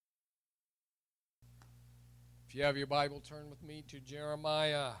If you have your Bible, turn with me to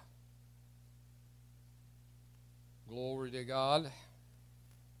Jeremiah. Glory to God.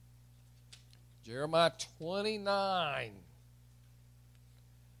 Jeremiah 29.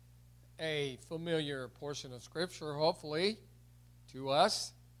 A familiar portion of Scripture, hopefully, to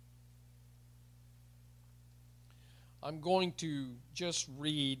us. I'm going to just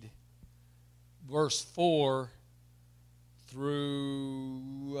read verse 4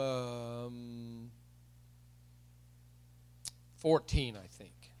 through 14, I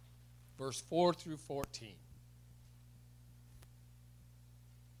think. Verse 4 through 14.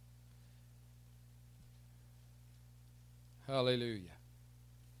 Hallelujah.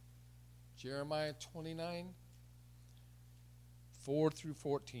 Jeremiah 29, 4 through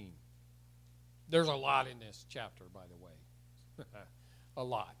 14. There's a lot in this chapter, by the way. A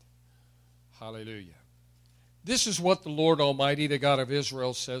lot. Hallelujah. This is what the Lord Almighty, the God of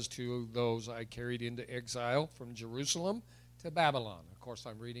Israel, says to those I carried into exile from Jerusalem to Babylon. Of course,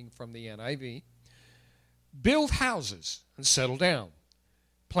 I'm reading from the NIV. Build houses and settle down.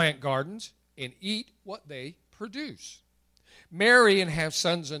 Plant gardens and eat what they produce. Marry and have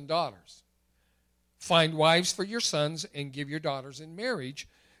sons and daughters. Find wives for your sons and give your daughters in marriage,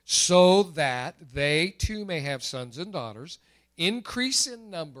 so that they too may have sons and daughters. Increase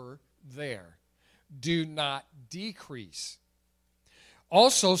in number there. Do not decrease.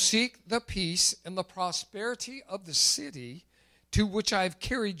 Also seek the peace and the prosperity of the city to which I have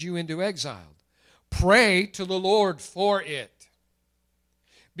carried you into exile. Pray to the Lord for it.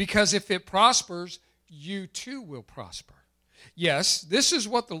 Because if it prospers, you too will prosper. Yes, this is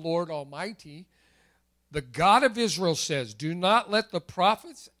what the Lord Almighty, the God of Israel, says. Do not let the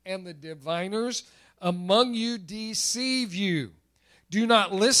prophets and the diviners among you deceive you. Do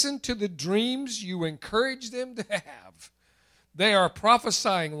not listen to the dreams you encourage them to have. They are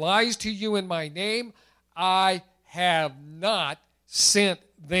prophesying lies to you in my name. I have not sent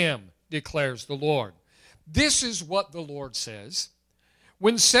them, declares the Lord. This is what the Lord says.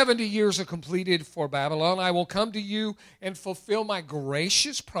 When 70 years are completed for Babylon, I will come to you and fulfill my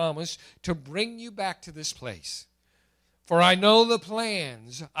gracious promise to bring you back to this place. For I know the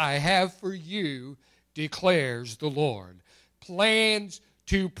plans I have for you, declares the Lord. Plans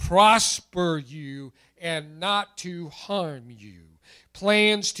to prosper you and not to harm you.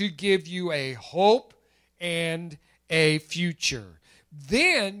 Plans to give you a hope and a future.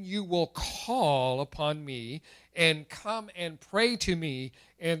 Then you will call upon me and come and pray to me,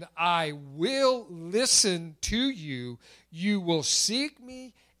 and I will listen to you. You will seek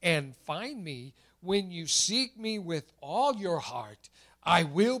me and find me. When you seek me with all your heart, I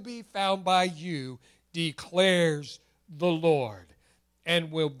will be found by you, declares the Lord,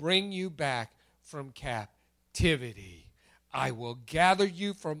 and will bring you back from captivity. I will gather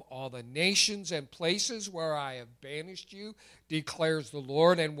you from all the nations and places where I have banished you, declares the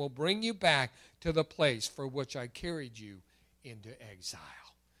Lord, and will bring you back to the place for which I carried you into exile.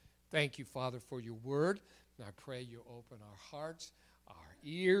 Thank you, Father, for your word. And I pray you open our hearts, our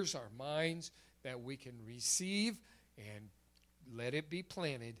ears, our minds, that we can receive and let it be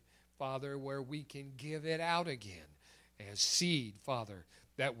planted, Father, where we can give it out again as seed, Father,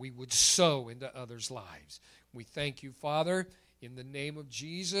 that we would sow into others' lives. We thank you, Father, in the name of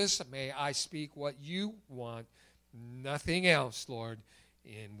Jesus. May I speak what you want, nothing else, Lord,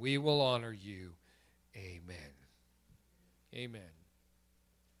 and we will honor you. Amen. Amen.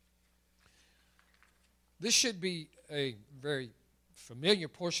 This should be a very familiar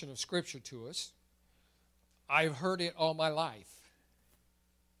portion of Scripture to us. I've heard it all my life.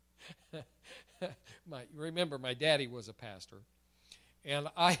 Remember, my daddy was a pastor, and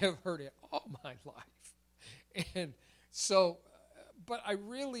I have heard it all my life. And so, but I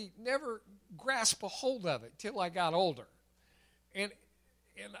really never grasped a hold of it till I got older. And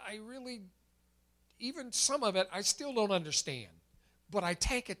I really, even some of it, I still don't understand. But I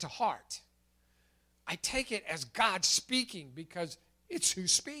take it to heart. I take it as God speaking because it's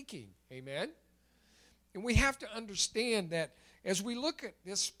who's speaking. Amen? And we have to understand that as we look at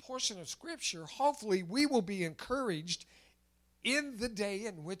this portion of Scripture, hopefully we will be encouraged in the day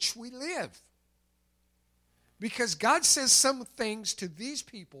in which we live. Because God says some things to these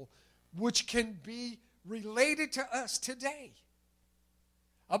people which can be related to us today.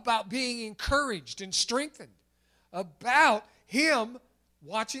 About being encouraged and strengthened. About Him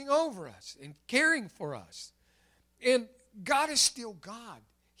watching over us and caring for us. And God is still God.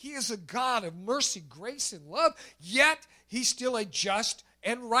 He is a God of mercy, grace, and love, yet He's still a just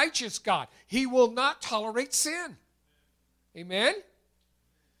and righteous God. He will not tolerate sin. Amen?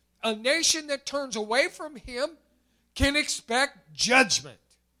 A nation that turns away from Him can expect judgment.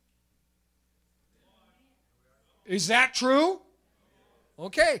 Is that true?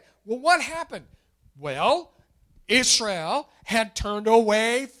 Okay. Well, what happened? Well, Israel had turned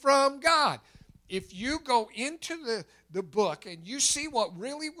away from God. If you go into the book and you see what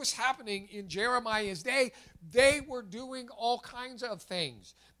really was happening in Jeremiah's day, they were doing all kinds of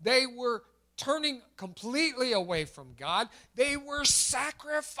things. They were turning completely away from God. They were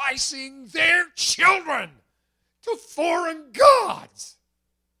sacrificing their children to foreign gods.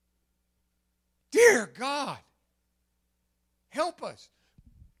 Dear God, help us.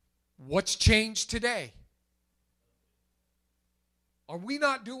 What's changed today? Are we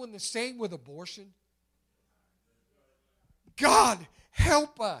not doing the same with abortion? God,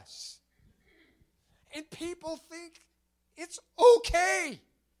 help us. And people think it's okay.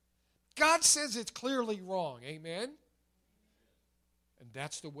 God says it's clearly wrong. Amen? And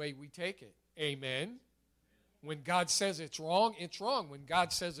that's the way we take it. Amen? When God says it's wrong, it's wrong. When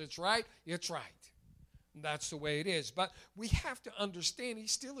God says it's right, it's right. And that's the way it is. But we have to understand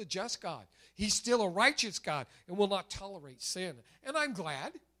He's still a just God. He's still a righteous God and will not tolerate sin. And I'm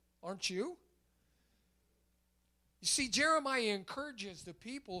glad, aren't you? You see, Jeremiah encourages the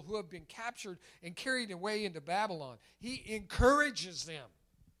people who have been captured and carried away into Babylon. He encourages them.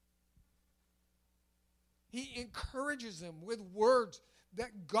 He encourages them with words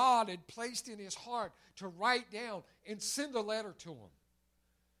that God had placed in his heart to write down and send a letter to them.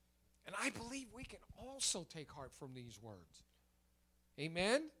 And I believe we can also take heart from these words.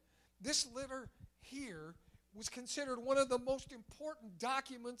 Amen? This letter here was considered one of the most important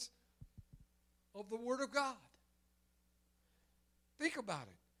documents of the Word of God. Think about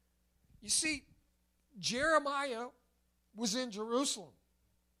it. You see, Jeremiah was in Jerusalem.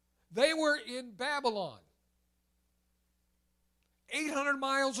 They were in Babylon, 800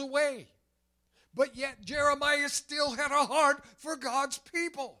 miles away. But yet Jeremiah still had a heart for God's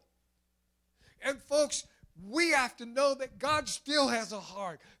people. And folks, we have to know that God still has a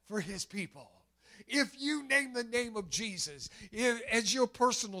heart for His people. If you name the name of Jesus as your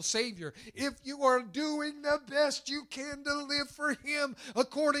personal Savior, if you are doing the best you can to live for Him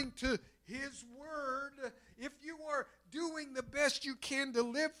according to His Word, if you are doing the best you can to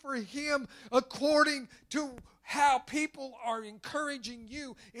live for Him according to how people are encouraging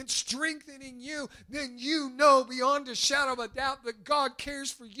you and strengthening you, then you know beyond a shadow of a doubt that God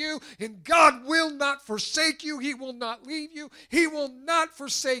cares for you and God will not forsake you. He will not leave you. He will not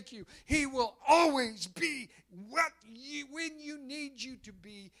forsake you. He will always be when you need you to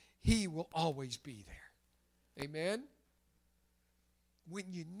be, He will always be there. Amen? When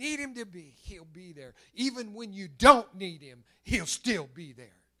you need Him to be, He'll be there. Even when you don't need Him, He'll still be there.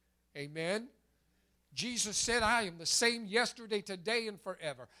 Amen? Jesus said, I am the same yesterday, today, and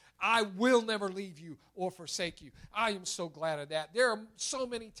forever. I will never leave you or forsake you. I am so glad of that. There are so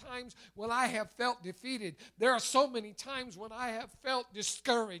many times when I have felt defeated. There are so many times when I have felt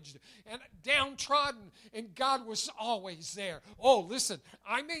discouraged and downtrodden, and God was always there. Oh, listen,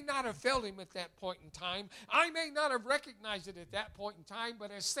 I may not have felt Him at that point in time. I may not have recognized it at that point in time,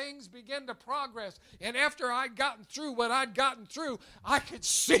 but as things began to progress, and after I'd gotten through what I'd gotten through, I could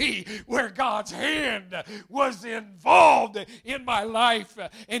see where God's hand was involved in my life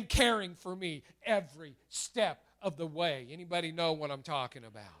and caring for me every step of the way. Anybody know what I'm talking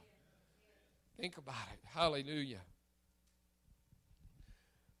about? Think about it. Hallelujah.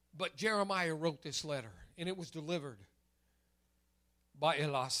 But Jeremiah wrote this letter, and it was delivered by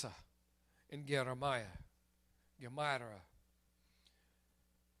Elisha and Gemariah.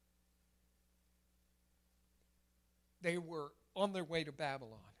 They were on their way to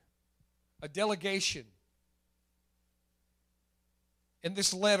Babylon. A delegation. And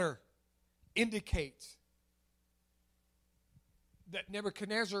this letter indicates that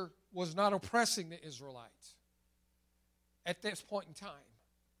Nebuchadnezzar was not oppressing the Israelites at this point in time.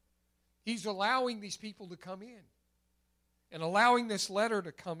 He's allowing these people to come in and allowing this letter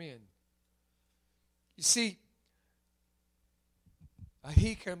to come in. You see,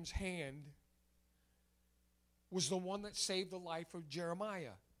 Ahikам's hand was the one that saved the life of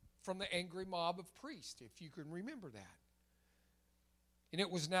Jeremiah from the angry mob of priests, if you can remember that. And it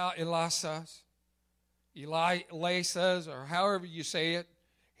was now Elisha's, or however you say it,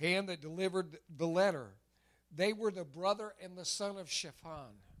 hand that delivered the letter. They were the brother and the son of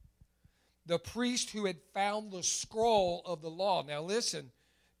Shaphan, the priest who had found the scroll of the law. Now listen,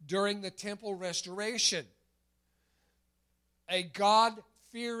 during the temple restoration, a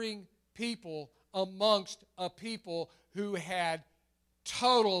God-fearing people amongst a people who had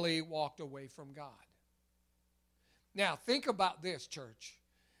totally walked away from God. Now, think about this, church.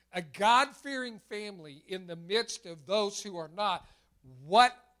 A God-fearing family in the midst of those who are not.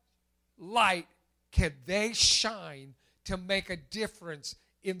 What light can they shine to make a difference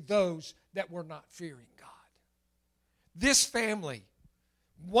in those that were not fearing God. This family,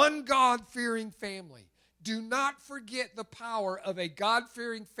 one God-fearing family, do not forget the power of a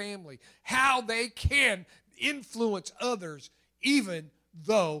God-fearing family, how they can influence others even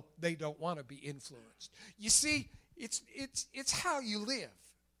though they don't want to be influenced. You see, it's how you live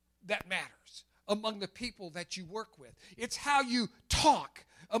that matters among the people that you work with. It's how you talk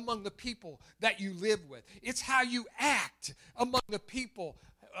among the people that you live with. It's how you act among the people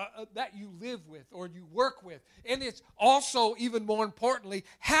that you live with or you work with. And it's also, even more importantly,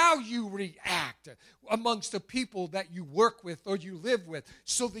 how you react amongst the people that you work with or you live with,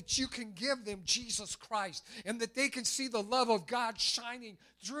 so that you can give them Jesus Christ and that they can see the love of God shining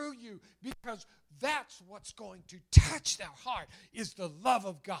through you, because that's what's going to touch their heart, is the love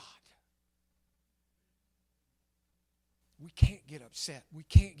of God. We can't get upset. We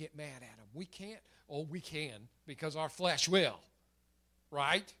can't get mad at them. We can't. Oh, we can, because our flesh will.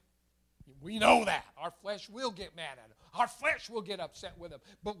 Right? We know that. Our flesh will get mad at them. Our flesh will get upset with them.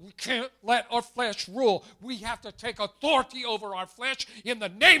 But we can't let our flesh rule. We have to take authority over our flesh in the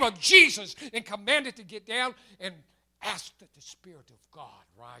name of Jesus and command it to get down and ask that the Spirit of God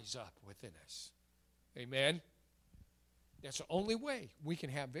rise up within us. Amen? That's the only way we can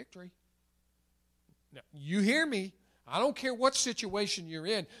have victory. Now, you hear me. I don't care what situation you're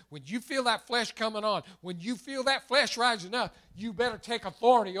in. When you feel that flesh coming on, when you feel that flesh rising up, you better take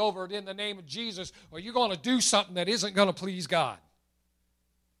authority over it in the name of Jesus, or you're going to do something that isn't going to please God.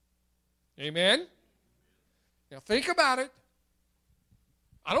 Amen? Now think about it.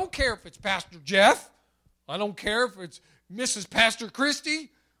 I don't care if it's Pastor Jeff. I don't care if it's Mrs. Pastor Christie,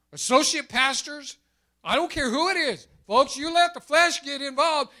 associate pastors. I don't care who it is. Folks, you let the flesh get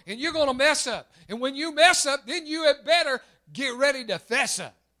involved and you're going to mess up. And when you mess up, then you had better get ready to fess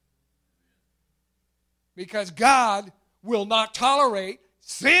up. Because God will not tolerate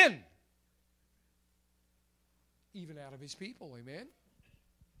sin, even out of His people. Amen?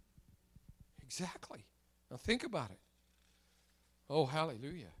 Exactly. Now think about it. Oh,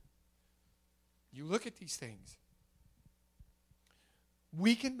 hallelujah. You look at these things.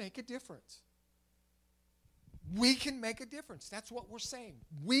 We can make a difference. We can make a difference. That's what we're saying.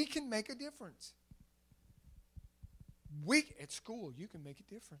 We can make a difference. At school, you can make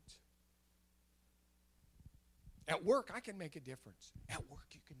a difference. At work, I can make a difference. At work,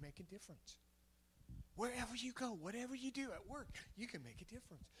 you can make a difference. Wherever you go, whatever you do at work, you can make a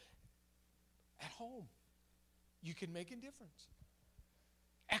difference. At home, you can make a difference.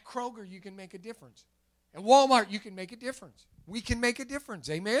 At Kroger, you can make a difference. At Walmart, you can make a difference. We can make a difference.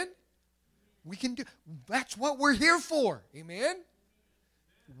 Amen? We can do. That's what we're here for. Amen?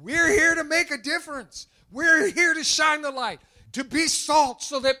 We're here to make a difference. We're here to shine the light, to be salt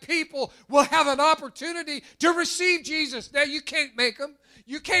so that people will have an opportunity to receive Jesus. Now, you can't make them.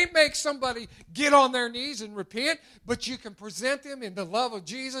 You can't make somebody get on their knees and repent, but you can present them in the love of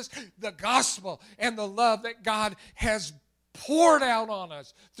Jesus, the gospel, and the love that God has poured out on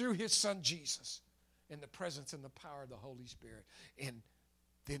us through His Son Jesus, in the presence and the power of the Holy Spirit. And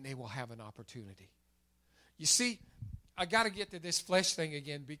then they will have an opportunity. You see, I got to get to this flesh thing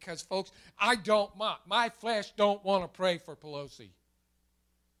again, because, folks, my flesh don't want to pray for Pelosi.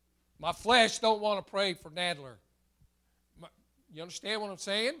 My flesh don't want to pray for Nadler. You understand what I'm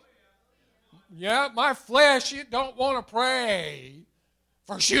saying? Yeah, my flesh don't want to pray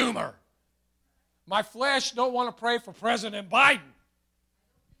for Schumer. My flesh don't want to pray for President Biden.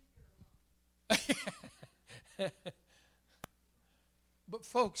 But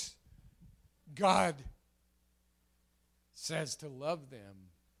folks, God says to love them.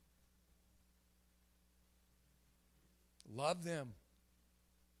 Love them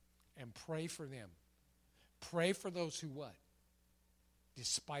and pray for them. Pray for those who what?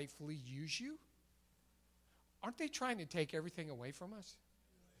 Despitefully use you? Aren't they trying to take everything away from us?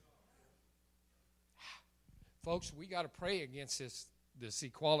 Folks, we got to pray against this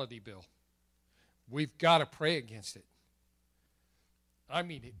equality bill. We've got to pray against it. I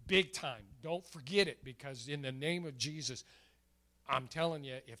mean it big time. Don't forget it, because in the name of Jesus, I'm telling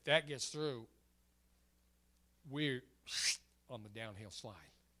you, if that gets through, we're on the downhill slide.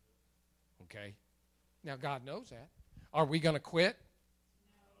 Okay? Now, God knows that. Are we going to quit?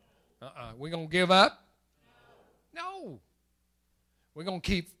 We going to give up? No. We're going to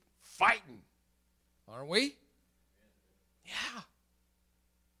keep fighting. Aren't we? Yeah.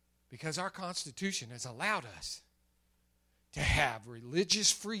 Because our Constitution has allowed us to have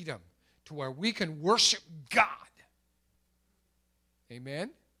religious freedom to where we can worship God. Amen?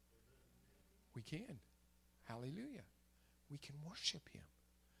 We can. Hallelujah. We can worship Him.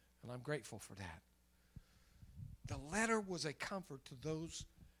 And I'm grateful for that. The letter was a comfort to those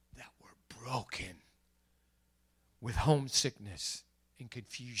that were broken with homesickness and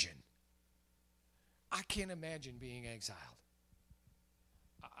confusion. I can't imagine being exiled.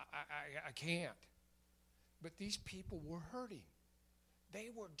 I can't. But these people were hurting. They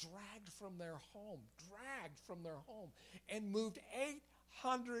were dragged from their home, and moved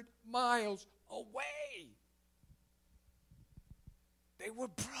 800 miles away. They were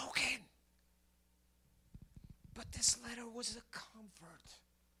broken. But this letter was a comfort.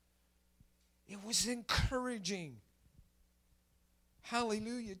 It was encouraging.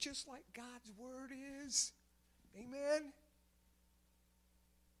 Hallelujah. Just like God's word is. Amen.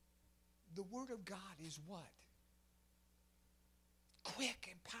 The word of God is what? Quick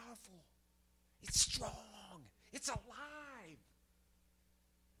and powerful. It's strong. It's alive.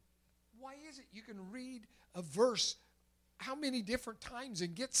 Why is it you can read a verse how many different times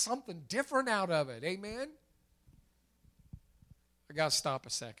and get something different out of it? Amen? I got to stop a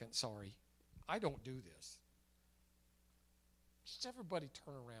second. Sorry. I don't do this. Just everybody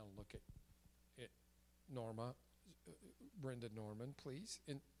turn around and look at Norma, Brenda Norman, please.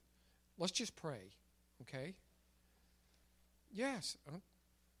 And let's just pray, okay? Yes.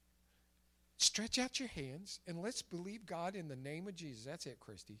 Stretch out your hands and let's believe God in the name of Jesus. That's it,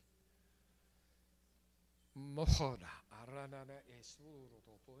 Christy.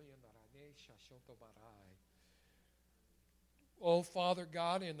 Oh, Father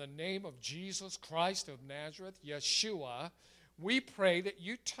God, in the name of Jesus Christ of Nazareth, Yeshua, we pray that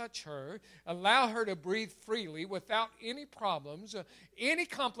you touch her, allow her to breathe freely without any problems, any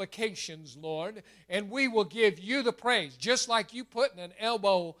complications, Lord, and we will give you the praise. Just like you putting an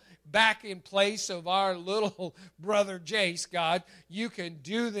elbow back in place of our little brother Jace, God, you can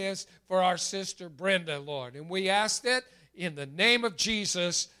do this for our sister Brenda, Lord. And we ask that in the name of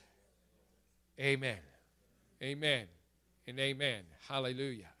Jesus, amen. Amen and amen.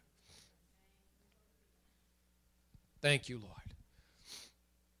 Hallelujah. Thank you, Lord.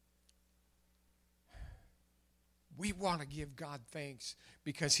 We want to give God thanks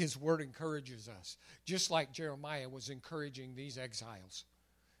because his word encourages us, just like Jeremiah was encouraging these exiles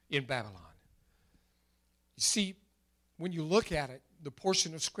in Babylon. You see, when you look at it, the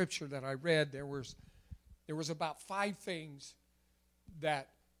portion of Scripture that I read, there was about 5 things that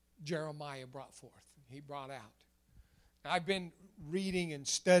Jeremiah brought forth. He brought out. I've been reading and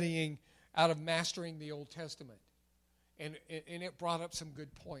studying out of Mastering the Old Testament, and it brought up some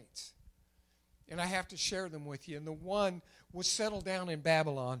good points. And I have to share them with you. And the one was settle down in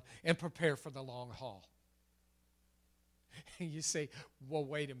Babylon and prepare for the long haul. And you say, well,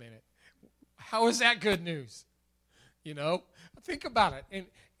 wait a minute. How is that good news? You know, think about it.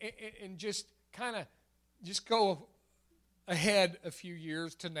 And just kind of just go ahead a few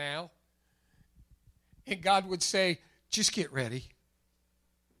years to now. And God would say, just get ready.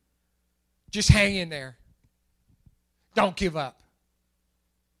 Just hang in there. Don't give up.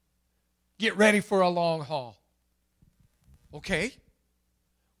 Get ready for a long haul. Okay?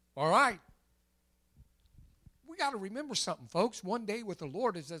 All right. We got to remember something, folks. One day with the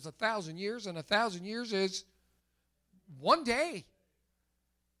Lord is as 1,000 years, and 1,000 years is one day.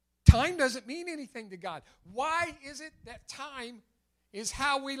 Time doesn't mean anything to God. Why is it that time is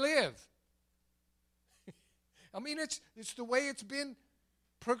how we live? I mean, it's the way it's been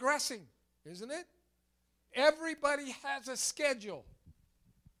progressing, isn't it? Everybody has a schedule.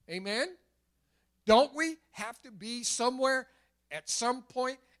 Amen? Don't we have to be somewhere at some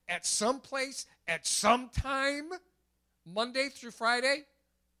point, at some place, at some time, Monday through Friday?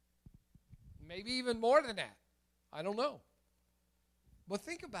 Maybe even more than that. I don't know. But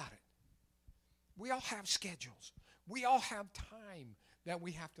think about it. We all have schedules. We all have time that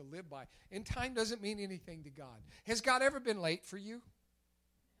we have to live by. And time doesn't mean anything to God. Has God ever been late for you?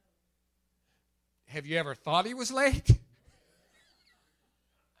 Have you ever thought he was late?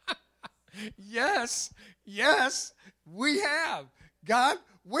 Yes, we have. God,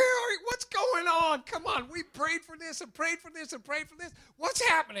 where are you? What's going on? Come on, we prayed for this and prayed for this and prayed for this. What's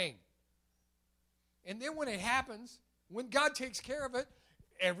happening? And then when it happens, when God takes care of it,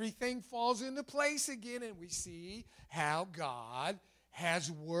 everything falls into place again, and we see how God has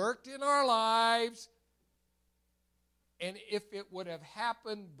worked in our lives. And if it would have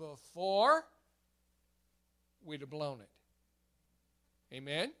happened before, we'd have blown it.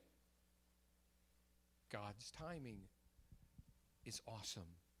 Amen? God's timing is awesome.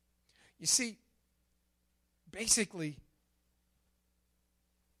 You see, basically,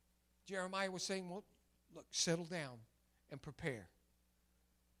 Jeremiah was saying, well, look, settle down and prepare.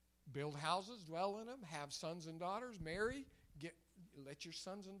 Build houses, dwell in them, have sons and daughters, marry, let your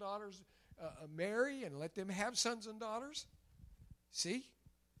sons and daughters marry and let them have sons and daughters. See?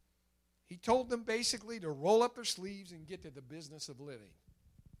 He told them basically to roll up their sleeves and get to the business of living.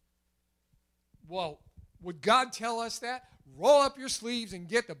 Well, would God tell us that? Roll up your sleeves and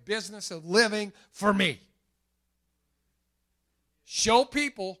get the business of living for me. Show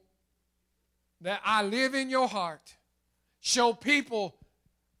people that I live in your heart. Show people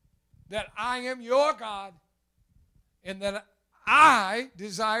that I am your God and that I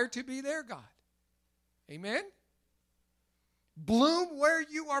desire to be their God. Amen? Bloom where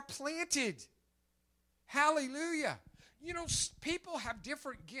you are planted. Hallelujah. You know, people have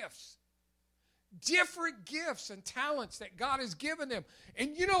different gifts. Different gifts and talents that God has given them.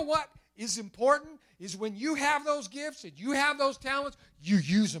 And you know what is important is when you have those gifts and you have those talents, you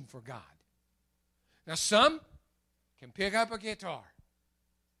use them for God. Now, some can pick up a guitar.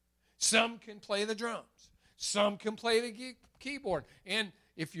 Some can play the drums. Some can play the keyboard. And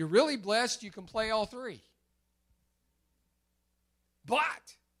if you're really blessed, you can play all three.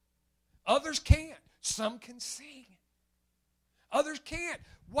 But others can't. Some can sing. Others can't.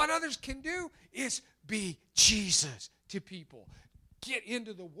 What others can do is be Jesus to people. Get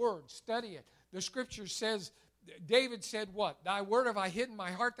into the Word. Study it. The Scripture says, David said what? Thy word have I hid in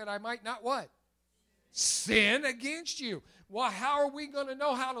my heart that I might not what? Sin against you. Well, how are we going to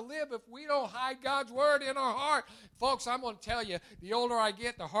know how to live if we don't hide God's Word in our heart? Folks, I'm going to tell you, the older I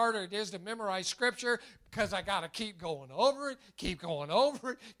get, the harder it is to memorize Scripture because I got to keep going over it, keep going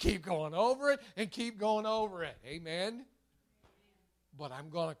over it, keep going over it, and keep going over it. Amen? But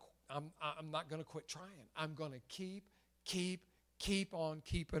I'm not going to quit trying. I'm going to keep on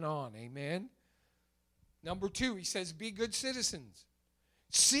keeping on. Amen? Number 2, he says, be good citizens.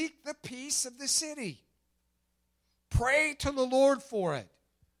 Seek the peace of the city. Pray to the Lord for it.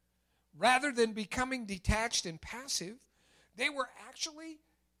 Rather than becoming detached and passive, they were actually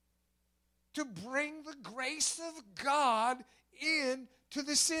to bring the grace of God into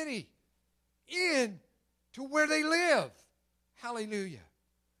the city, in to where they live. Hallelujah.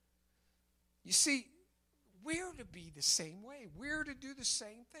 You see, we're to be the same way. We're to do the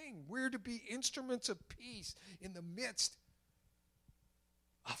same thing. We're to be instruments of peace in the midst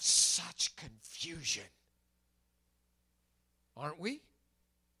of such confusion. Aren't we?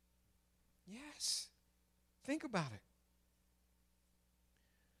 Yes. Think about it.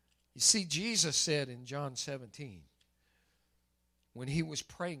 You see, Jesus said in John 17, when he was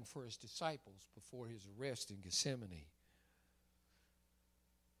praying for his disciples before his arrest in Gethsemane,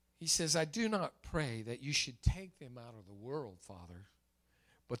 he says, I do not pray that you should take them out of the world, Father,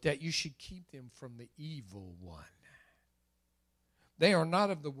 but that you should keep them from the evil one. They are not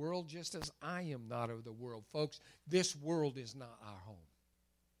of the world, just as I am not of the world. Folks, this world is not our home.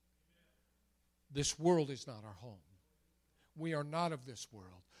 This world is not our home. We are not of this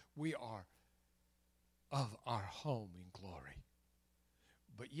world. We are of our home in glory.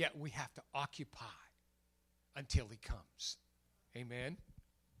 But yet we have to occupy until he comes. Amen?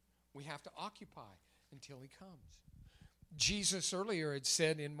 We have to occupy until he comes. Jesus earlier had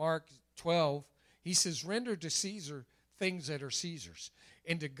said in Mark 12, he says, render to Caesar things that are Caesar's,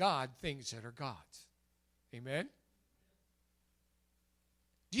 and to God things that are God's. Amen?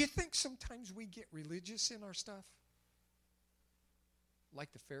 Do you think sometimes we get religious in our stuff?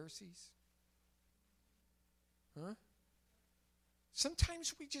 Like the Pharisees? Huh?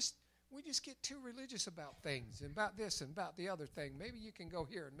 Sometimes we just get too religious about things, and about this and about the other thing. Maybe you can go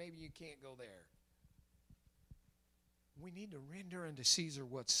here and maybe you can't go there. We need to render unto Caesar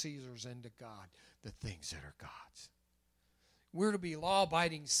what's Caesar's, and to God the things that are God's. We're to be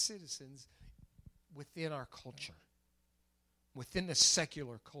law-abiding citizens within our culture, within the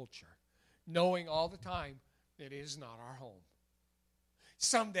secular culture, knowing all the time that it is not our home.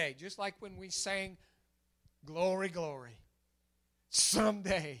 Someday, just like when we sang, glory, glory,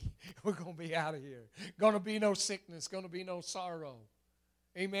 someday we're going to be out of here. Going to be no sickness, going to be no sorrow.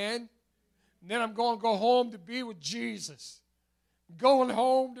 Amen? And then I'm going to go home to be with Jesus. Going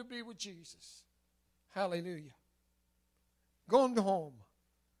home to be with Jesus. Hallelujah. Going home.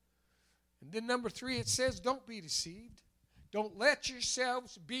 And then number 3, it says, don't be deceived. Don't let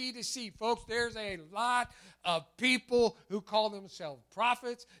yourselves be deceived. Folks, there's a lot of people who call themselves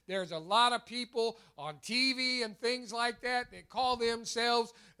prophets. There's a lot of people on TV and things like that call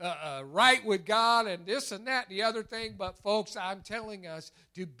themselves right with God and this and that and the other thing. But folks, I'm telling us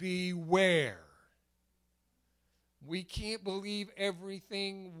to beware. We can't believe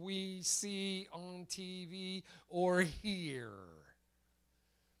everything we see on TV or hear.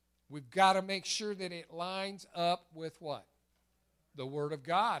 We've got to make sure that it lines up with what? The Word of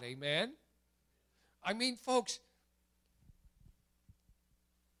God. Amen? I mean, folks,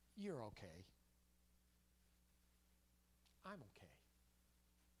 you're okay. I'm okay.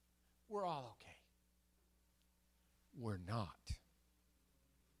 We're all okay. We're not.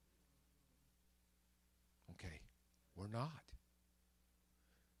 Okay? We're not.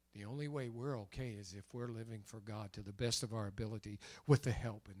 The only way we're okay is if we're living for God to the best of our ability with the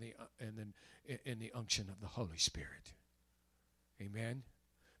help and the unction of the Holy Spirit. Amen?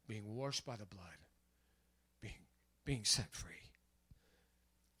 Being washed by the blood. Being set free.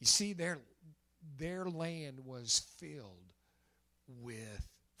 You see, their land was filled with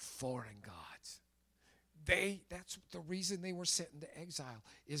foreign gods. That's the reason they were sent into exile,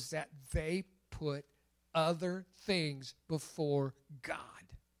 is that they put other things before God.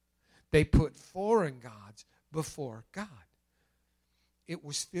 They put foreign gods before God. It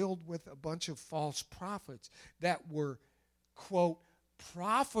was filled with a bunch of false prophets that were, quote,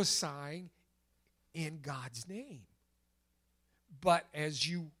 prophesying in God's name. But as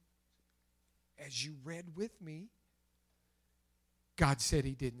you read with me, God said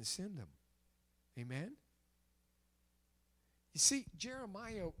he didn't send them. Amen? You see,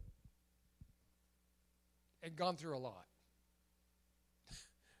 Jeremiah had gone through a lot.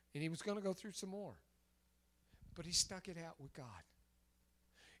 And he was going to go through some more. But he stuck it out with God.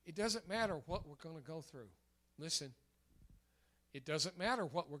 It doesn't matter what we're going to go through. Listen, it doesn't matter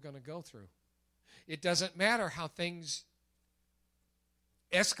what we're going to go through. It doesn't matter how things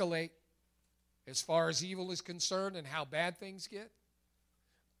escalate as far as evil is concerned and how bad things get.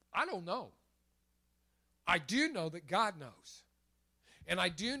 I don't know. I do know that God knows. And I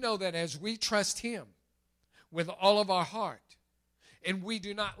do know that as we trust him with all of our heart, and we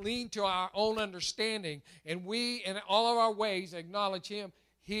do not lean to our own understanding, and we in all of our ways acknowledge him,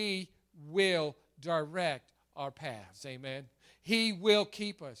 he will direct our paths. Amen. He will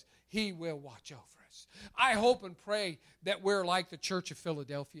keep us. He will watch over us. I hope and pray that we're like the Church of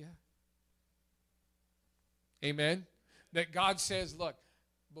Philadelphia. Amen. That God says, look,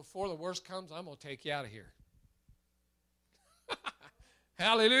 before the worst comes, I'm going to take you out of here.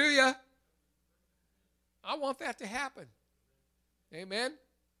 Hallelujah. I want that to happen. Amen.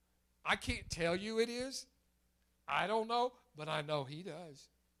 I can't tell you it is. I don't know, but I know he does.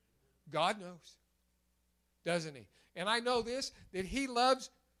 God knows. Doesn't he? And I know this, that he loves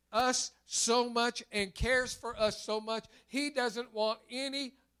us so much and cares for us so much. He doesn't want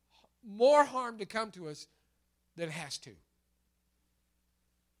any more harm to come to us than it has to.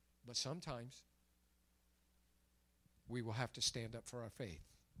 But sometimes we will have to stand up for our faith.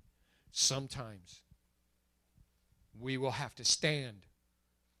 Sometimes we will have to stand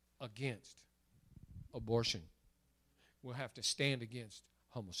against abortion. We'll have to stand against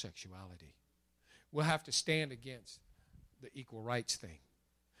homosexuality. We'll have to stand against the equal rights thing.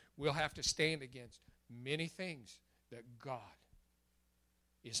 We'll have to stand against many things that God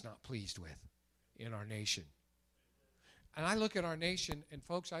is not pleased with in our nation. And I look at our nation, and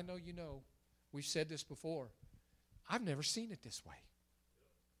folks, I know you know, we've said this before. I've never seen it this way.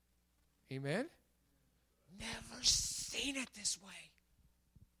 Amen? Never seen it this way.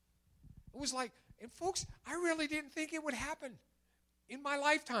 It was like, and folks, I really didn't think it would happen in my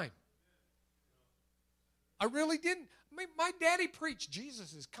lifetime. I really didn't. I mean, my daddy preached,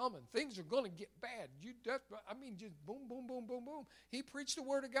 Jesus is coming. Things are going to get bad. Just boom, boom, boom, boom, boom. He preached the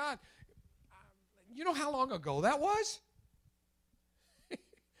word of God. You know how long ago that was?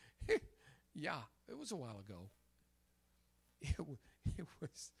 Yeah, it was a while ago. It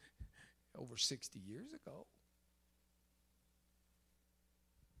was over 60 years ago.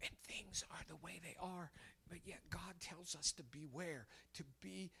 And things are the way they are. But yet God tells us to beware, to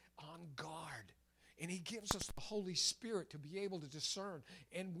be on guard. And he gives us the Holy Spirit to be able to discern.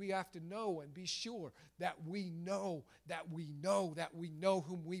 And we have to know and be sure that we know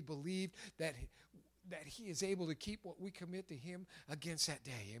whom we believe, that he is able to keep what we commit to him against that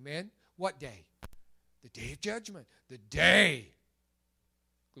day. Amen? What day? The day of judgment. The day.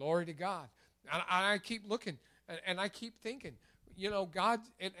 Glory to God. And I keep looking and I keep thinking, God,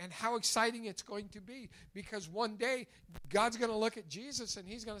 and how exciting it's going to be. Because one day, God's going to look at Jesus and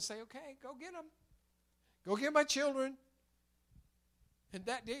he's going to say, okay, go get them. Go get my children. And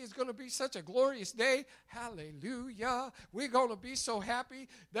that day is going to be such a glorious day. Hallelujah. We're going to be so happy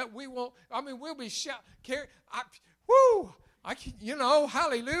that we'll be shouting.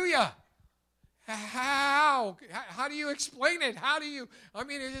 Hallelujah. How do you explain it?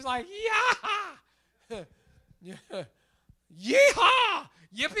 It's just like, yeah. Yeehaw!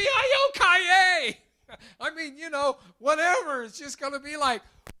 Yippee-yi-yo-ki-yay! Whatever. It's just going to be like,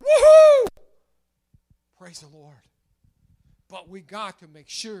 woohoo! Praise the Lord. But we got to make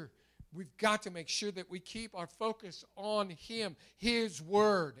sure We've got to make sure that we keep our focus on Him, His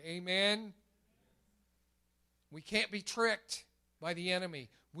Word. Amen? We can't be tricked by the enemy.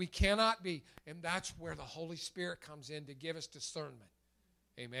 We cannot be. And that's where the Holy Spirit comes in to give us discernment.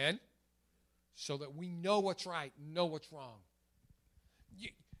 Amen? So that we know what's right, know what's wrong.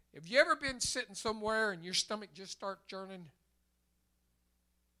 Have you ever been sitting somewhere and your stomach just starts churning?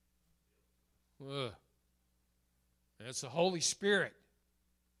 Ugh. That's the Holy Spirit.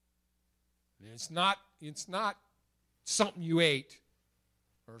 And it's not something you ate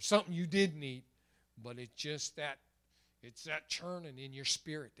or something you didn't eat, but it's just that churning in your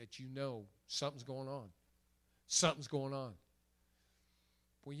spirit that you know something's going on. Something's going on.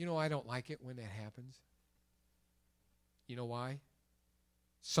 Well, I don't like it when that happens. You know why?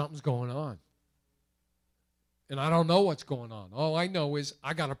 Something's going on. And I don't know what's going on. All I know is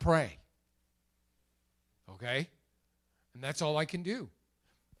I got to pray. Okay? And that's all I can do.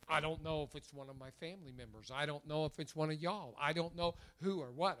 I don't know if it's one of my family members. I don't know if it's one of y'all. I don't know who or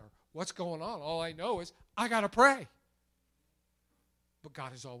what's going on. All I know is I got to pray. But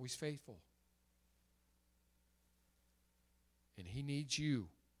God is always faithful. And He needs you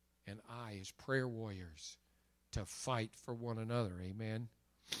and I as prayer warriors to fight for one another. Amen?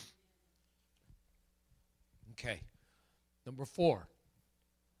 Okay. Number 4.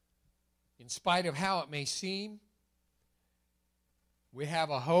 In spite of how it may seem, we have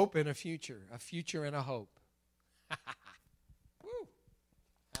a hope and a future and a hope. Woo!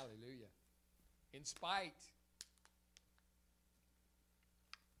 Hallelujah. In spite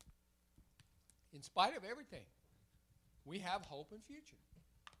of everything, we have hope and future.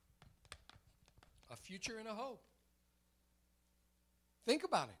 A future and a hope. Think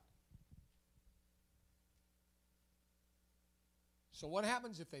about it. So what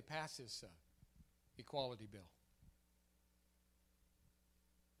happens if they pass this equality bill?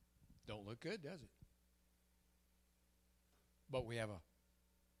 Don't look good, does it? But we have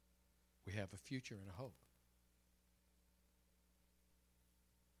a future and a hope.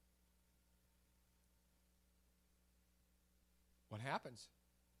 What happens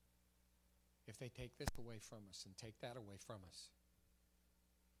if they take this away from us and take that away from us?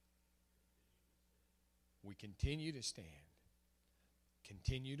 We continue to stand,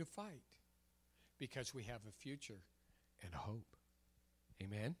 continue to fight, because we have a future and hope.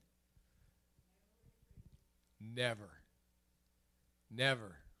 Amen? Never.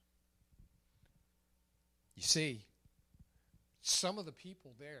 You see, some of the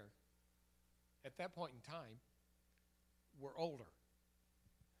people there at that point in time were older.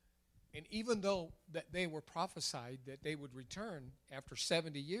 And even though that they were prophesied that they would return after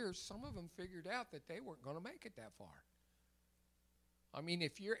 70 years, some of them figured out that they weren't going to make it that far. I mean,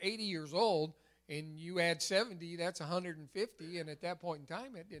 if you're 80 years old and you add 70, that's 150, and at that point in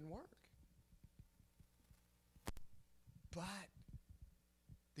time, it didn't work. But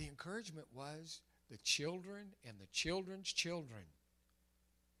the encouragement was the children and the children's children,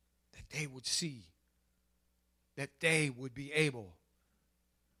 that they would see, that they would be able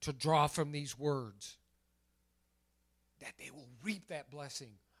to draw from these words, that they will reap that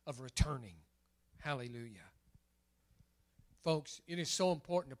blessing of returning. Hallelujah. Folks, it is so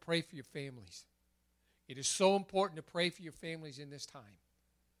important to pray for your families. It is so important to pray for your families in this time,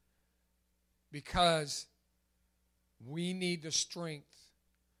 because we need the strength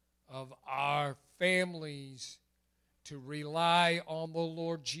of our families to rely on the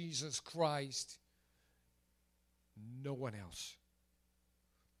Lord Jesus Christ. No one else.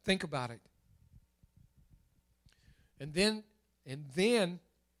 Think about it. And then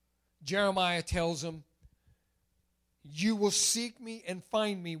Jeremiah tells them, you will seek me and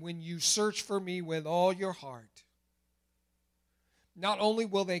find me when you search for me with all your heart. Not only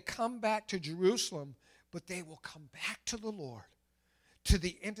will they come back to Jerusalem, but they will come back to the Lord, to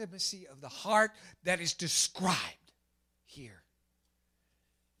the intimacy of the heart that is described here.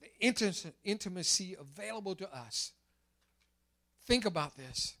 The intimacy available to us. Think about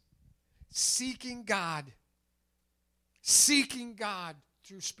this. Seeking God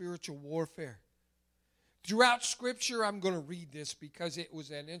through spiritual warfare. Throughout Scripture, I'm going to read this because it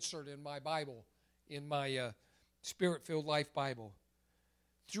was an insert in my Bible, in my Spirit-Filled Life Bible.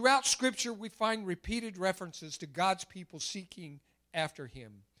 Throughout Scripture, we find repeated references to God's people seeking after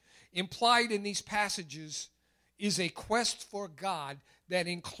Him. Implied in these passages is a quest for God that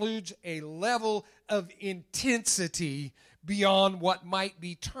includes a level of intensity beyond what might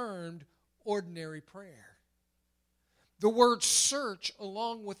be termed ordinary prayer. The word search,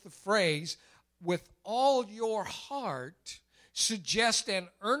 along with the phrase, with all your heart, suggests an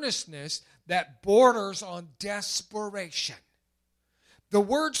earnestness that borders on desperation. The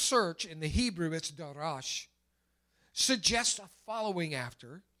word search in the Hebrew, it's darash, suggests a following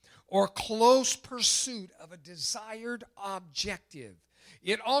after or close pursuit of a desired objective.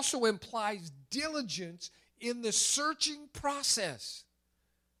 It also implies diligence in the searching process.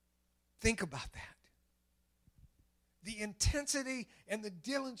 Think about that. The intensity and the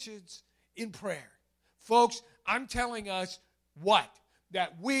diligence in prayer. Folks, I'm telling us what?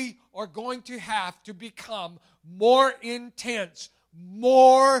 That we are going to have to become more intense,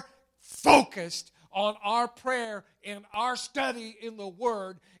 more focused on our prayer and our study in the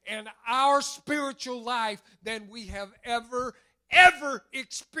Word and our spiritual life than we have ever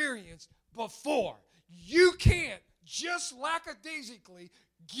experienced before. You can't just lackadaisically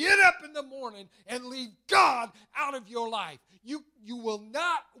get up in the morning and leave God out of your life. We will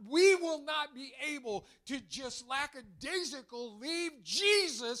not be able to just lackadaisical leave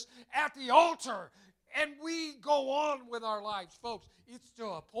Jesus at the altar and we go on with our lives. Folks, it's to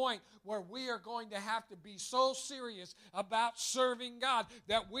a point where we are going to have to be so serious about serving God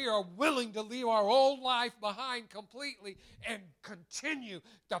that we are willing to leave our old life behind completely and continue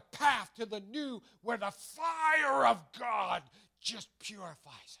the path to the new where the fire of God just purifies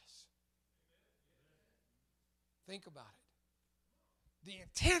us. Think about it. The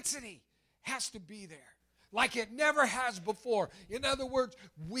intensity has to be there like it never has before. In other words,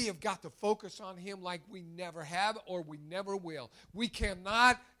 we have got to focus on Him like we never have or we never will. We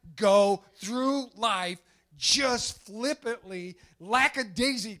cannot go through life just flippantly,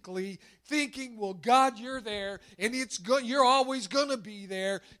 lackadaisically, thinking, well, God, you're there, and you're always going to be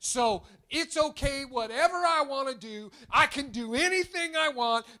there, so it's okay, whatever I want to do, I can do anything I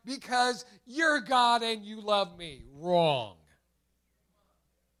want because you're God and you love me. Wrong.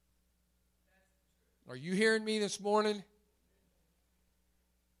 Are you hearing me this morning?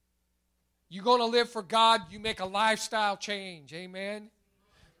 You're going to live for God, you make a lifestyle change. Amen?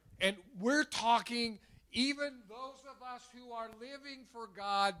 And we're talking even those of us who are living for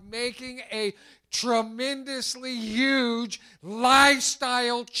God, making a tremendously huge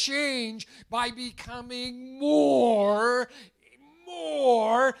lifestyle change by becoming more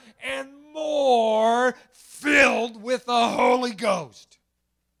and more filled with the Holy Ghost.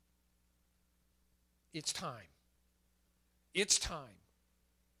 It's time. It's time.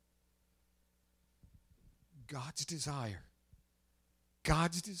 God's desire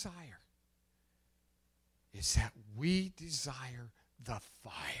is that we desire the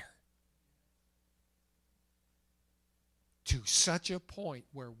fire to such a point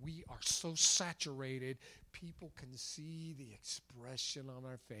where we are so saturated, people can see the expression on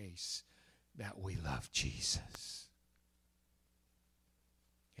our face that we love Jesus.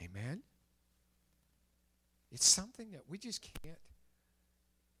 Amen? It's something that we just can't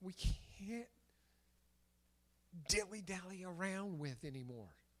dilly-dally around with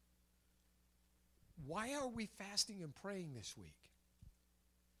anymore. Why are we fasting and praying this week?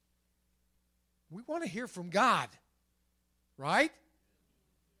 We want to hear from God, right?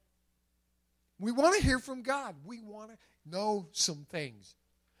 We want to hear from God. We want to know some things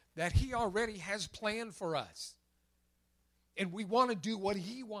that He already has planned for us. And we want to do what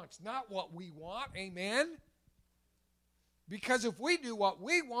He wants, not what we want. Amen? Because if we do what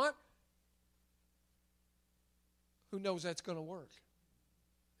we want, who knows that's going to work?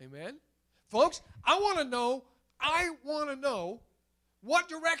 Amen? Folks, I want to know what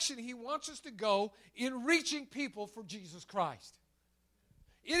direction He wants us to go in reaching people for Jesus Christ.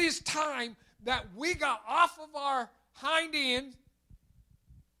 It is time that we got off of our hind end,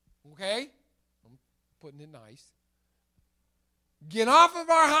 okay? I'm putting it nice. Get off of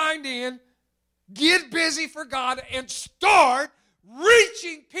our hind end, get busy for God, and start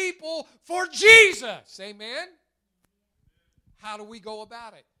reaching people for Jesus. Amen? How do we go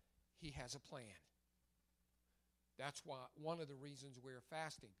about it? He has a plan. That's why one of the reasons we're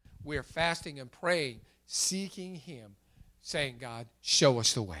fasting. We're fasting and praying, seeking Him, saying, God, show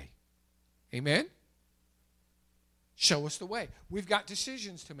us the way. Amen? Show us the way. We've got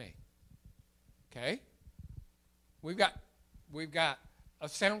decisions to make. Okay? We've got a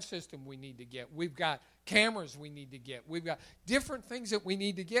sound system we need to get. We've got cameras we need to get. We've got different things that we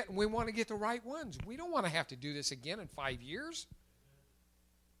need to get, and we want to get the right ones. We don't want to have to do this again in 5 years.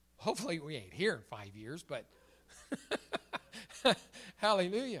 Hopefully we ain't here in 5 years, but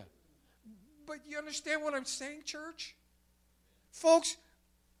hallelujah. But you understand what I'm saying, church? Folks,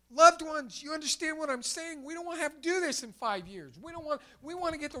 loved ones, you understand what I'm saying? We don't want to have to do this in 5 years. We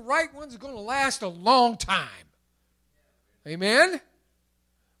want to get the right ones that are going to last a long time. Amen?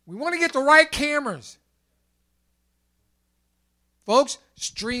 We want to get the right cameras. Folks,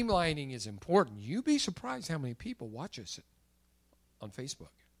 streamlining is important. You'd be surprised how many people watch us on Facebook.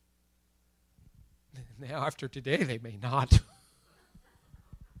 Now, after today, they may not.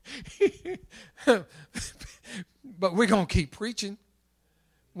 But we're going to keep preaching.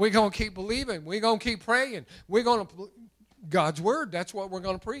 We're going to keep believing. We're going to keep praying. We're going to, God's word, that's what we're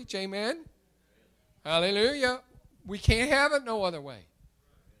going to preach. Amen? Hallelujah. We can't have it no other way.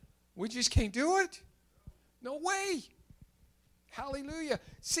 We just can't do it. No way. Hallelujah.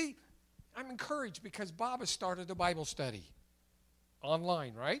 See, I'm encouraged because Bob has started a Bible study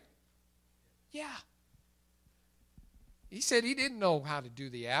online, right? Yeah. He said he didn't know how to do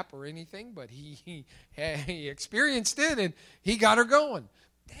the app or anything, but he experienced it and he got her going.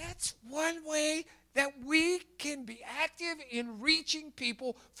 That's one way that we can be active in reaching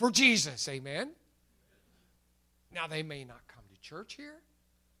people for Jesus. Amen? Now, they may not come to church here.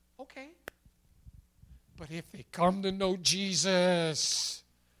 Okay. But if they come to know Jesus,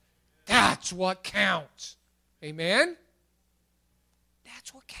 that's what counts. Amen?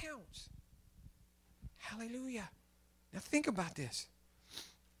 That's what counts. Hallelujah. Now think about this.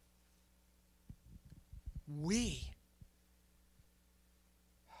 We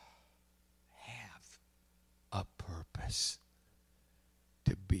have a purpose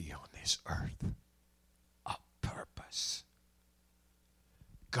to be on this earth. A purpose.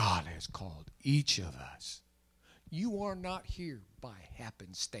 God has called each of us. You are not here by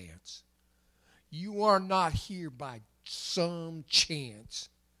happenstance. You are not here by some chance.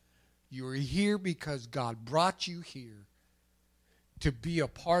 You're here because God brought you here to be a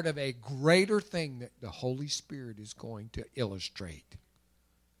part of a greater thing that the Holy Spirit is going to illustrate.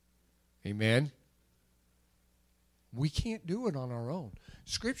 Amen? We can't do it on our own.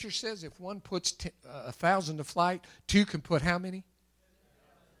 Scripture says if one puts 1,000 to flight, two can put how many?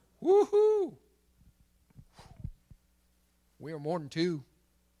 Woohoo! We are more than two.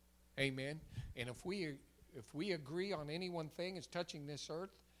 Amen? And if we agree on any one thing as touching this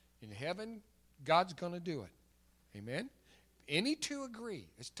earth, in heaven, God's going to do it. Amen? Any two agree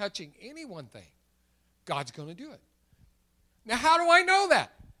as touching any one thing, God's going to do it. Now, how do I know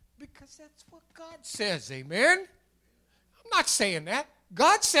that? Because that's what God says. Amen? I'm not saying that.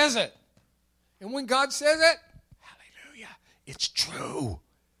 God says it. And when God says it, hallelujah, it's true.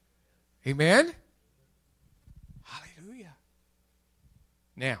 Amen? Hallelujah.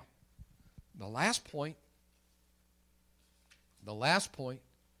 Now, the last point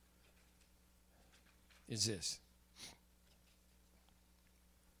is this.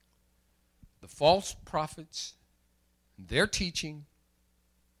 The false prophets, their teaching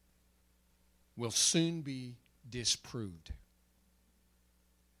will soon be disproved.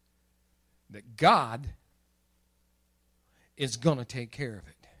 That God is going to take care of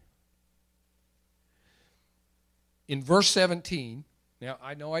it. In verse 17, now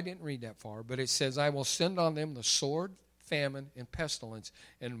I know I didn't read that far, but it says, I will send on them the sword, famine, and pestilence,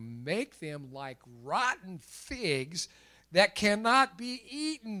 and make them like rotten figs that cannot be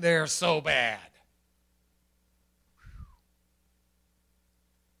eaten. They're so bad.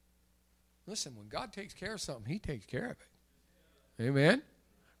 Listen, when God takes care of something, He takes care of it. Amen?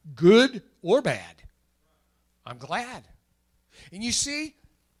 Good or bad. I'm glad. And you see,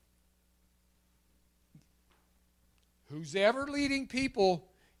 who's ever leading people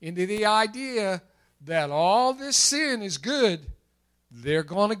into the idea that all this sin is good, they're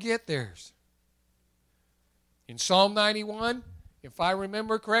going to get theirs. In Psalm 91, if I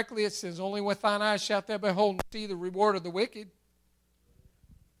remember correctly, it says, only with thine eyes shalt thou behold and see the reward of the wicked.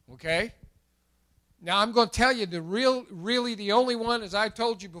 Okay? Now, I'm going to tell you, really the only one, as I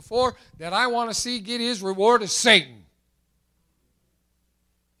told you before, that I want to see get his reward is Satan.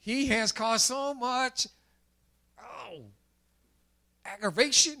 He has caused so much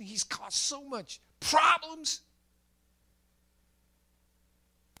aggravation. He's caused so much problems.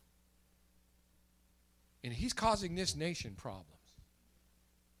 And he's causing this nation problems.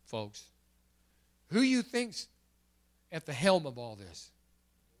 Folks, who you think's at the helm of all this?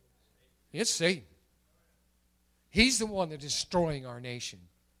 It's Satan. He's the one that's destroying our nation.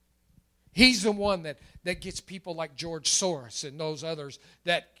 He's the one that gets people like George Soros and those others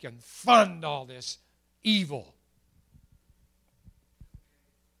that can fund all this evil.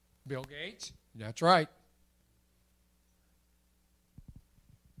 Bill Gates? That's right.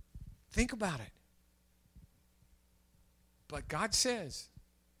 Think about it. But God says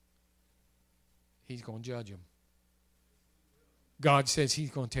He's going to judge them. God says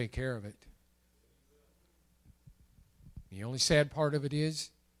He's going to take care of it. The only sad part of it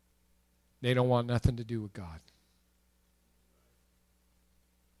is they don't want nothing to do with God.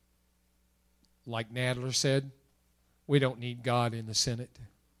 Like Nadler said, we don't need God in the Senate.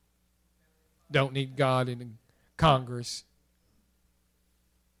 Don't need God in Congress.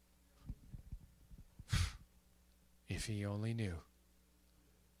 If he only knew.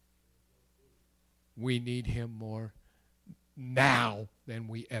 We need him more now than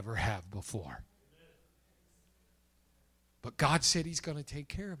we ever have before. But God said he's going to take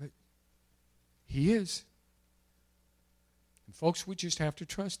care of it. He is. And folks, we just have to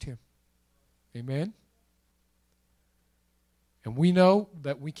trust him. Amen? And we know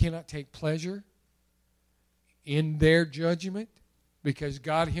that we cannot take pleasure in their judgment because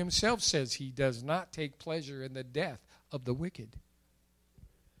God himself says he does not take pleasure in the death of the wicked.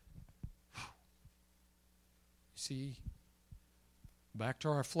 See, back to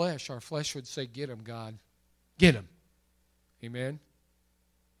our flesh would say, get him, God. Get him. Amen?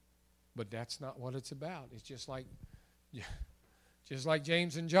 But that's not what it's about. It's just like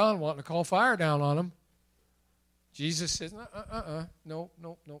James and John wanting to call fire down on them. Jesus says, no.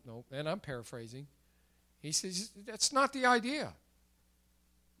 And I'm paraphrasing. He says, that's not the idea.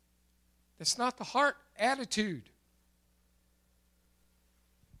 That's not the heart attitude.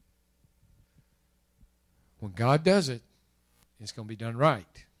 When God does it, it's going to be done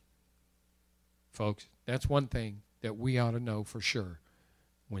right. Folks, that's one thing that we ought to know for sure.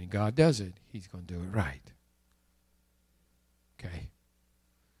 When God does it, he's going to do it right. Okay?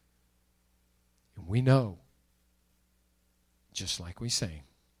 And we know, just like we sang,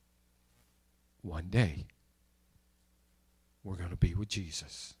 one day we're going to be with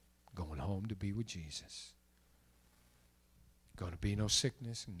Jesus, going home to be with Jesus. Going to be no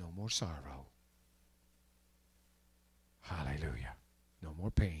sickness and no more sorrow. Hallelujah. No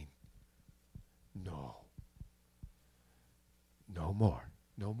more pain. No. No more.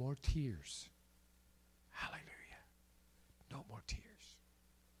 No more tears. Hallelujah. No more tears.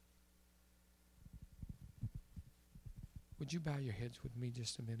 Would you bow your heads with me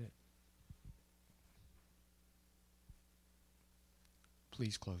just a minute?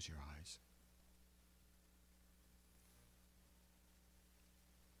 Please close your eyes.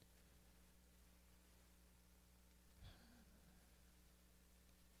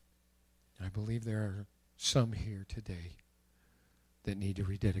 I believe there are some here today that need to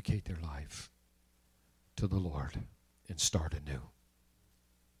rededicate their life to the Lord and start anew.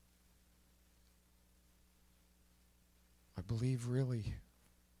 I believe really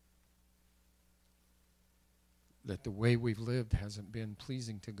that the way we've lived hasn't been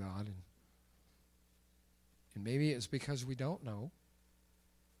pleasing to God, and maybe it's because we don't know,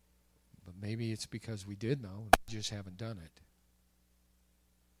 but maybe it's because we did know and we just haven't done it.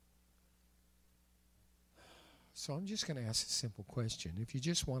 So I'm just going to ask a simple question. If you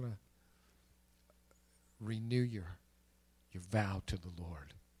just want to renew your vow to the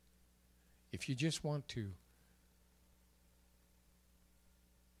Lord, if you just want to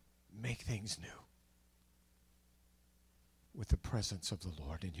make things new with the presence of the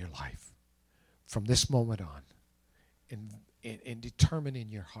Lord in your life from this moment on, and determine in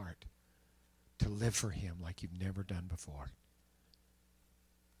your heart to live for him like you've never done before,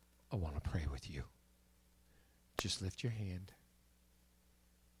 I want to pray with you. Just lift your hand.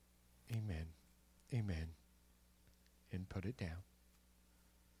 Amen. Amen. And put it down.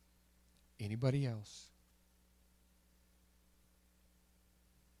 Anybody else?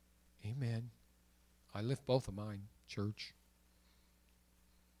 Amen. I lift both of mine, church.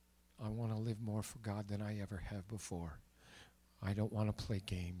 I want to live more for God than I ever have before. I don't want to play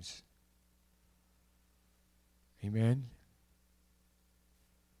games. Amen.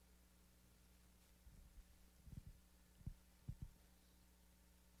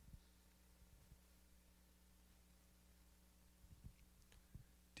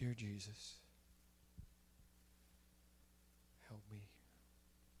 Dear Jesus, help me.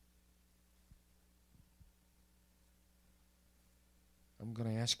 I'm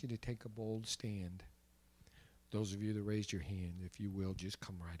going to ask you to take a bold stand. Those of you that raised your hand, if you will, just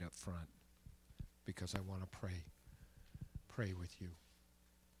come right up front, because I want to pray with you.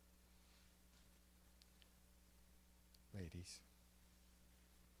 Ladies.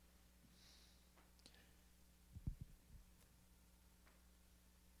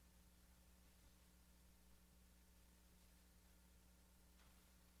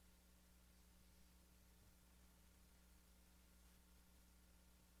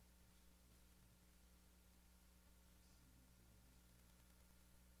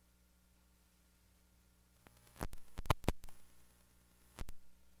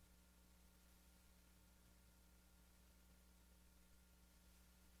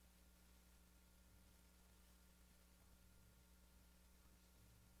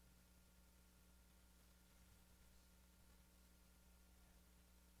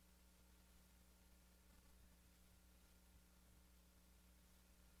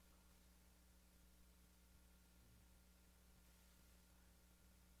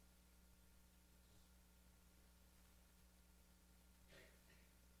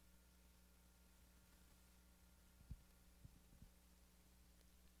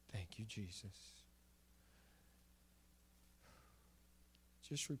 Thank you, Jesus.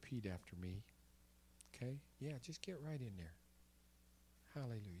 Just repeat after me. Okay? Yeah, just get right in there.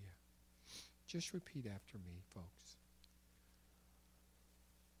 Hallelujah. Just repeat after me, folks.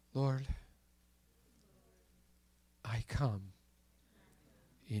 Lord, I come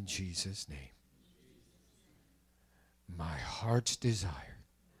in Jesus' name. My heart's desire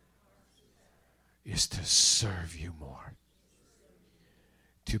is to serve you more,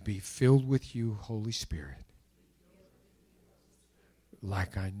 to be filled with you, Holy Spirit,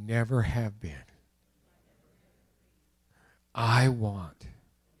 like I never have been. I want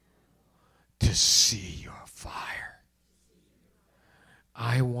to see your fire.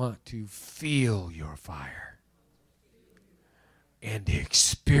 I want to feel your fire and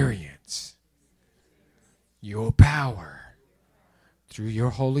experience your power through your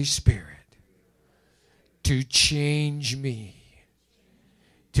Holy Spirit to change me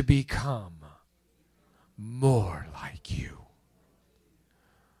to become more like you.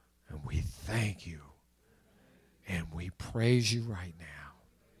 And we thank you and we praise you right now,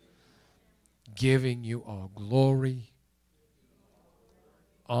 giving you all glory,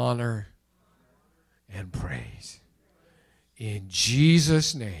 honor, and praise. In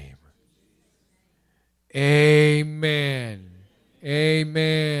Jesus' name, amen.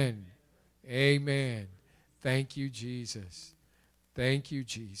 Amen. Amen. Thank you, Jesus. Thank you,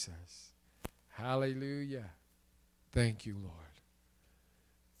 Jesus. Hallelujah. Thank you, Lord.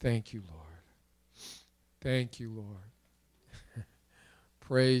 Thank you, Lord. Thank you, Lord.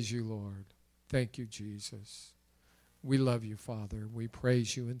 Praise you, Lord. Thank you, Jesus. We love you, Father. We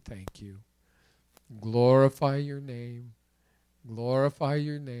praise you and thank you. Glorify your name. Glorify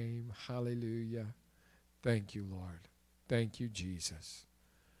your name. Hallelujah. Thank you, Lord. Thank you, Jesus.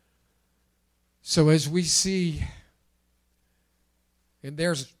 So as we see, and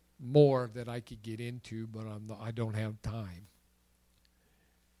there's more that I could get into, but I don't have time.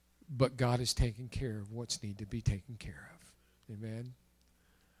 But God is taking care of what's need to be taken care of. Amen.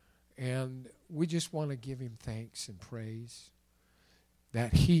 And we just want to give him thanks and praise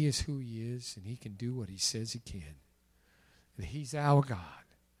that he is who he is and he can do what he says he can. And he's our God.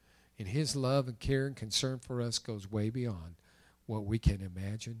 And his love and care and concern for us goes way beyond what we can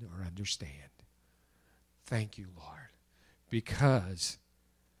imagine or understand. Thank you, Lord, because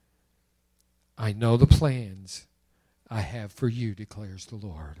I know the plans I have for you, declares the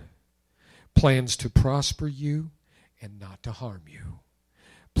Lord. Plans to prosper you and not to harm you.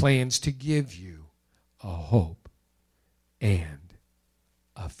 Plans to give you a hope and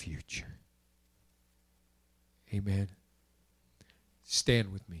a future. Amen.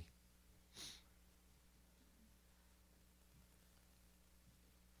 Stand with me.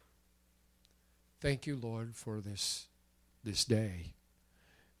 Thank you, Lord, for this day.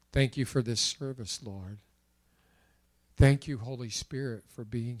 Thank you for this service, Lord. Thank you, Holy Spirit, for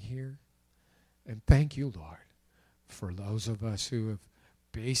being here. And thank you, Lord, for those of us who have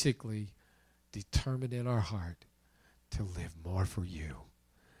basically determined in our heart to live more for you.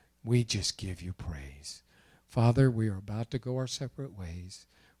 We just give you praise. Father, we are about to go our separate ways.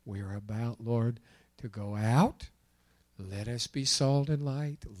 We are about, Lord, to go out. Let us be salt and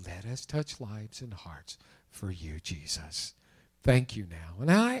light. Let us touch lives and hearts for you, Jesus. Thank you now.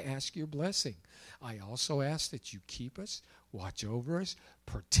 And I ask your blessing. I also ask that you keep us, watch over us,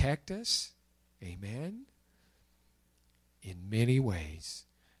 protect us. Amen. In many ways.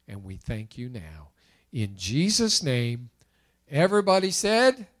 And we thank you now. In Jesus' name, everybody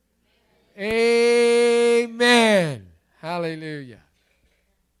said, amen. Hallelujah.